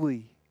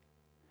simply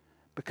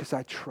because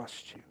I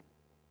trust you.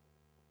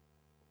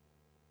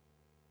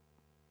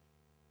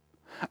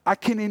 I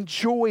can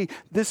enjoy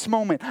this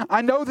moment.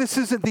 I know this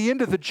isn't the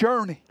end of the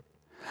journey.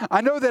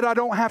 I know that I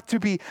don't have to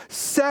be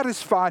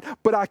satisfied,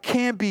 but I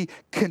can be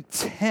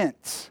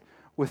content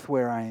with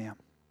where I am.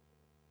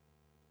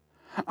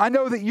 I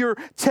know that you're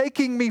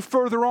taking me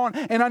further on,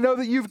 and I know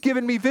that you've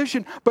given me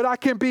vision, but I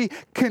can be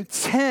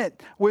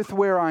content with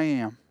where I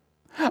am.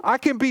 I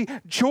can be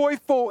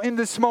joyful in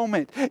this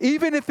moment.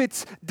 Even if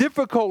it's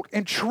difficult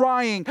and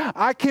trying,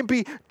 I can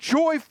be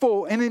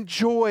joyful and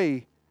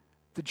enjoy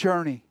the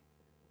journey.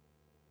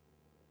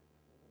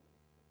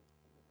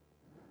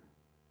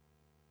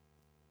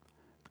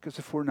 Because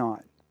if we're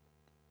not,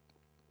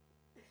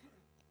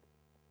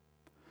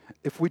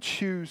 if we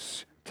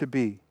choose to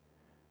be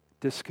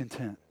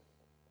discontent,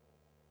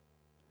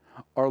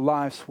 our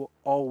lives will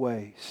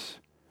always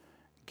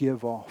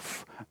give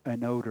off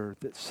an odor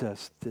that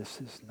says,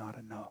 this is not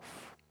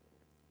enough.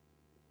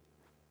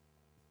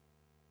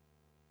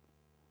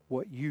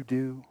 What you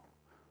do,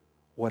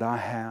 what I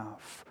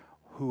have,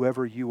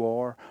 whoever you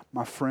are,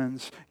 my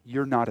friends,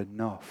 you're not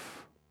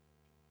enough.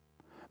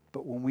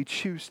 But when we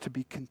choose to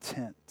be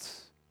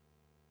content,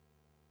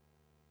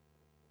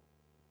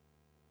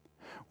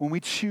 when we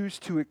choose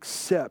to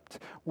accept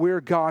where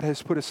God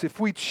has put us, if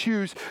we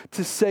choose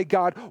to say,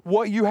 God,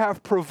 what you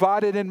have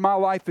provided in my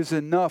life is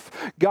enough.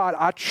 God,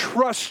 I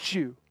trust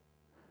you.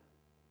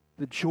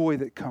 The joy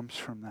that comes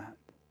from that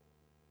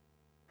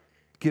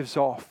gives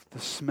off the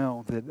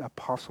smell that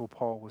Apostle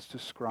Paul was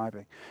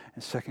describing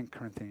in 2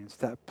 Corinthians,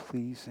 that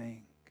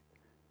pleasing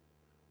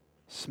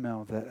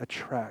smell that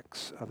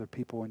attracts other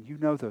people. And you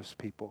know those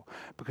people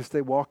because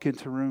they walk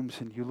into rooms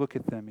and you look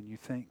at them and you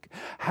think,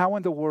 how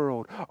in the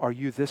world are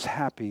you this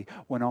happy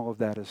when all of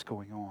that is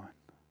going on?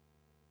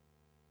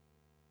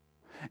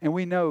 And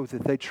we know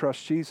that they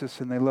trust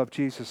Jesus and they love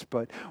Jesus,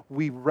 but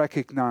we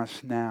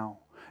recognize now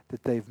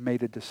that they've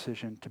made a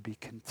decision to be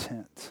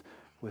content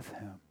with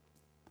Him.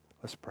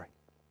 Let's pray.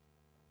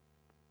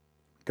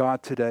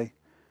 God, today,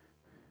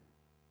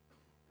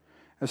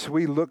 as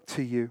we look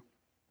to you,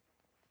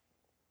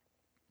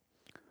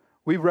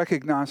 we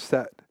recognize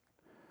that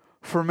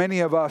for many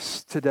of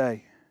us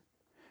today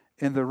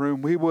in the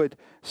room, we would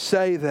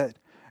say that,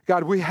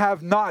 God, we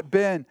have not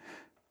been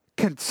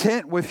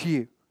content with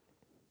you.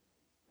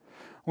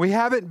 We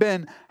haven't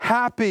been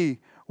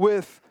happy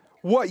with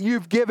what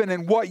you've given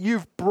and what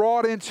you've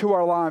brought into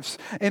our lives.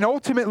 And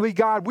ultimately,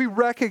 God, we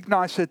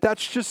recognize that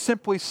that's just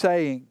simply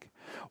saying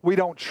we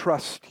don't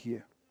trust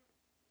you.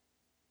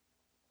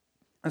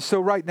 And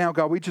so right now,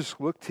 God, we just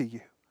look to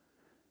you.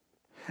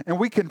 And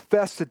we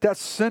confess that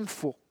that's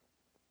sinful.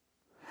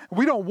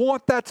 We don't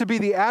want that to be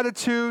the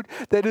attitude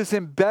that is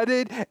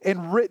embedded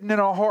and written in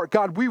our heart.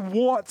 God, we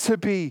want to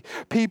be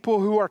people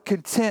who are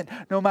content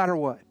no matter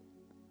what.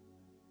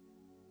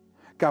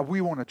 God, we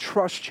want to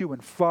trust you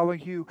and follow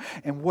you.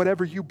 And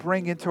whatever you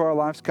bring into our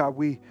lives, God,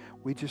 we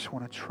just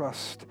want to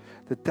trust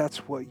that that's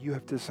what you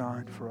have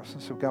designed for us.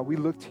 And so, God, we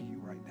look to you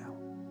right now.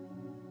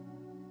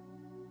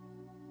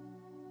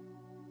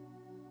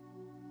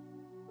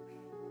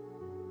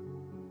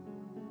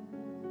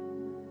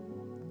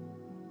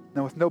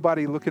 Now, with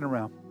nobody looking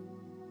around,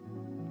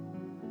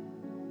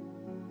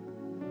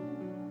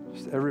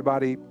 just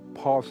everybody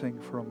pausing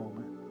for a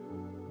moment.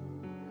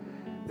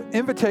 The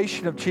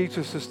invitation of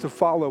Jesus is to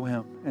follow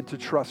Him and to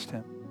trust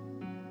Him.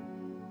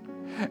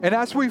 And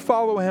as we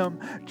follow Him,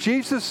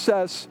 Jesus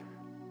says,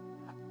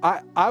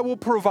 I will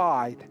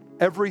provide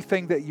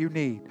everything that you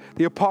need.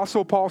 The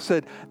Apostle Paul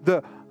said,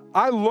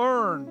 I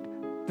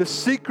learned the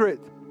secret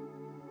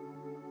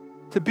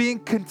to being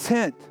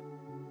content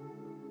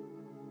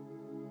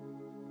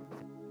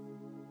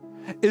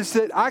is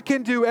that I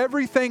can do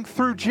everything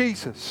through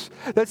Jesus.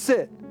 That's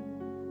it.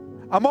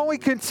 I'm only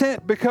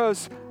content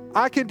because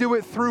I can do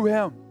it through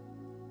Him.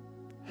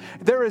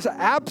 There is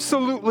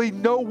absolutely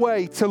no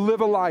way to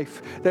live a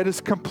life that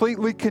is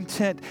completely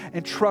content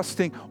and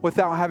trusting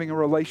without having a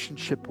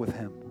relationship with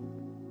Him.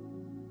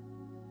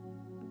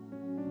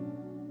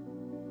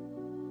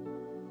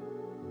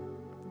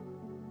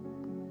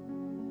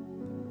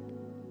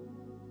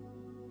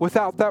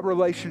 Without that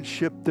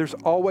relationship, there's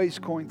always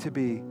going to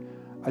be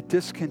a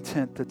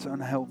discontent that's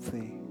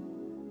unhealthy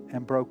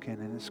and broken,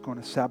 and it's going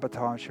to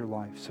sabotage your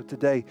life. So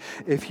today,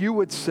 if you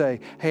would say,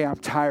 hey, I'm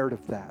tired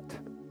of that.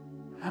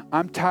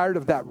 I'm tired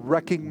of that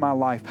wrecking my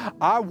life.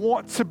 I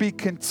want to be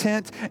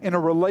content in a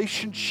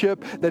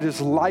relationship that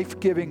is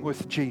life-giving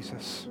with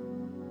Jesus.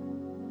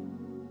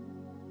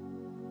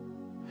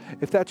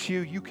 If that's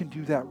you, you can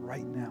do that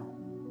right now.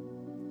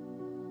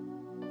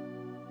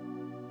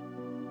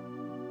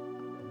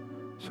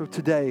 So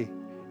today,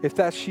 if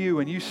that's you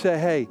and you say,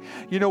 hey,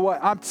 you know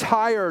what? I'm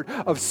tired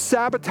of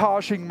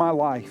sabotaging my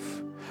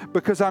life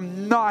because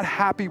I'm not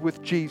happy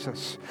with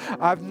Jesus.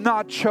 I've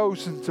not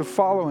chosen to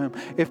follow Him.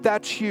 If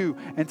that's you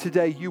and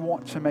today you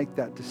want to make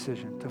that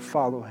decision to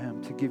follow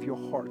Him, to give your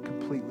heart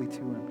completely to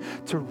Him,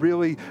 to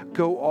really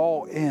go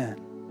all in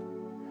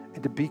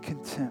and to be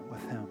content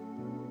with Him.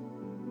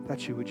 If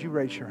that's you, would you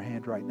raise your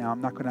hand right now?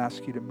 I'm not going to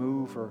ask you to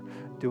move or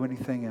do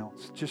anything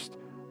else. Just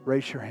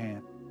raise your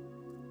hand.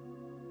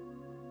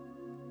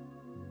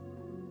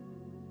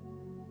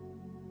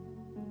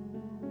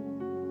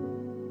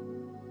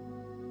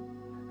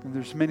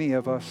 There's many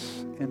of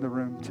us in the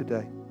room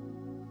today.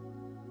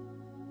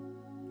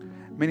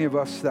 Many of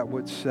us that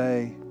would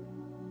say,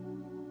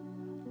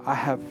 I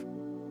have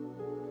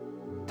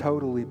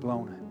totally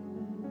blown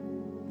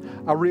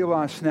it. I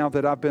realize now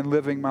that I've been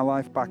living my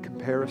life by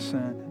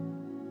comparison.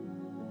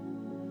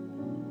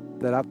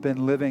 that I've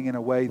been living in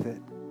a way that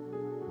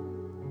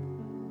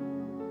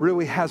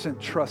really hasn't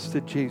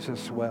trusted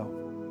Jesus well.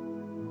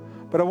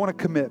 But I want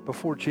to commit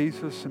before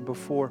Jesus and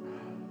before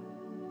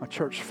my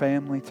church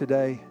family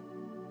today.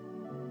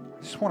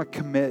 I just want to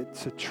commit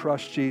to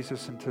trust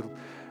Jesus and to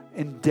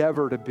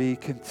endeavor to be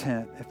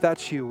content. If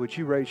that's you, would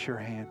you raise your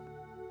hand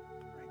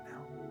right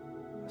now?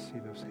 I see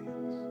those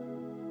hands.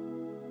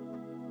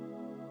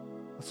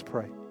 Let's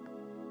pray.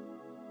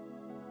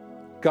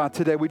 God,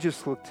 today we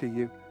just look to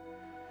you.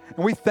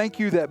 And we thank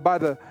you that by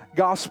the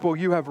gospel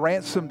you have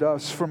ransomed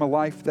us from a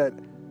life that,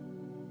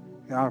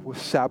 God, was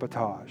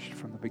sabotaged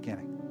from the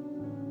beginning.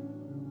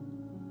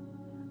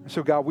 And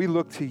so, God, we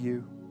look to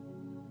you.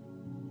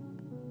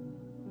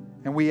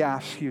 And we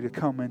ask you to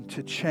come and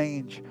to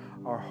change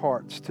our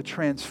hearts, to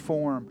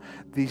transform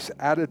these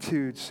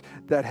attitudes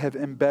that have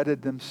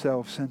embedded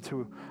themselves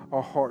into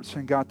our hearts.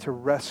 And God, to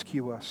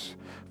rescue us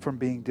from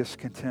being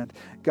discontent.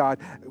 God,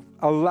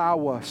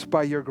 allow us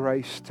by your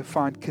grace to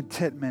find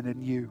contentment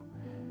in you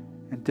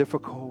in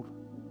difficult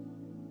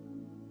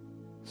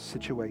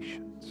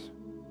situations.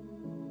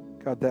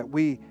 God, that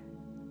we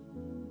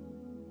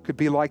could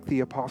be like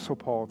the Apostle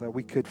Paul, that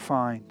we could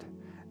find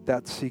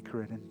that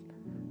secret and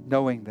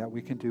knowing that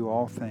we can do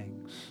all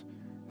things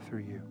through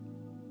you.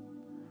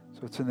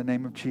 So it's in the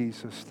name of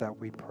Jesus that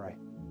we pray.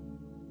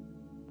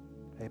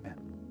 Amen.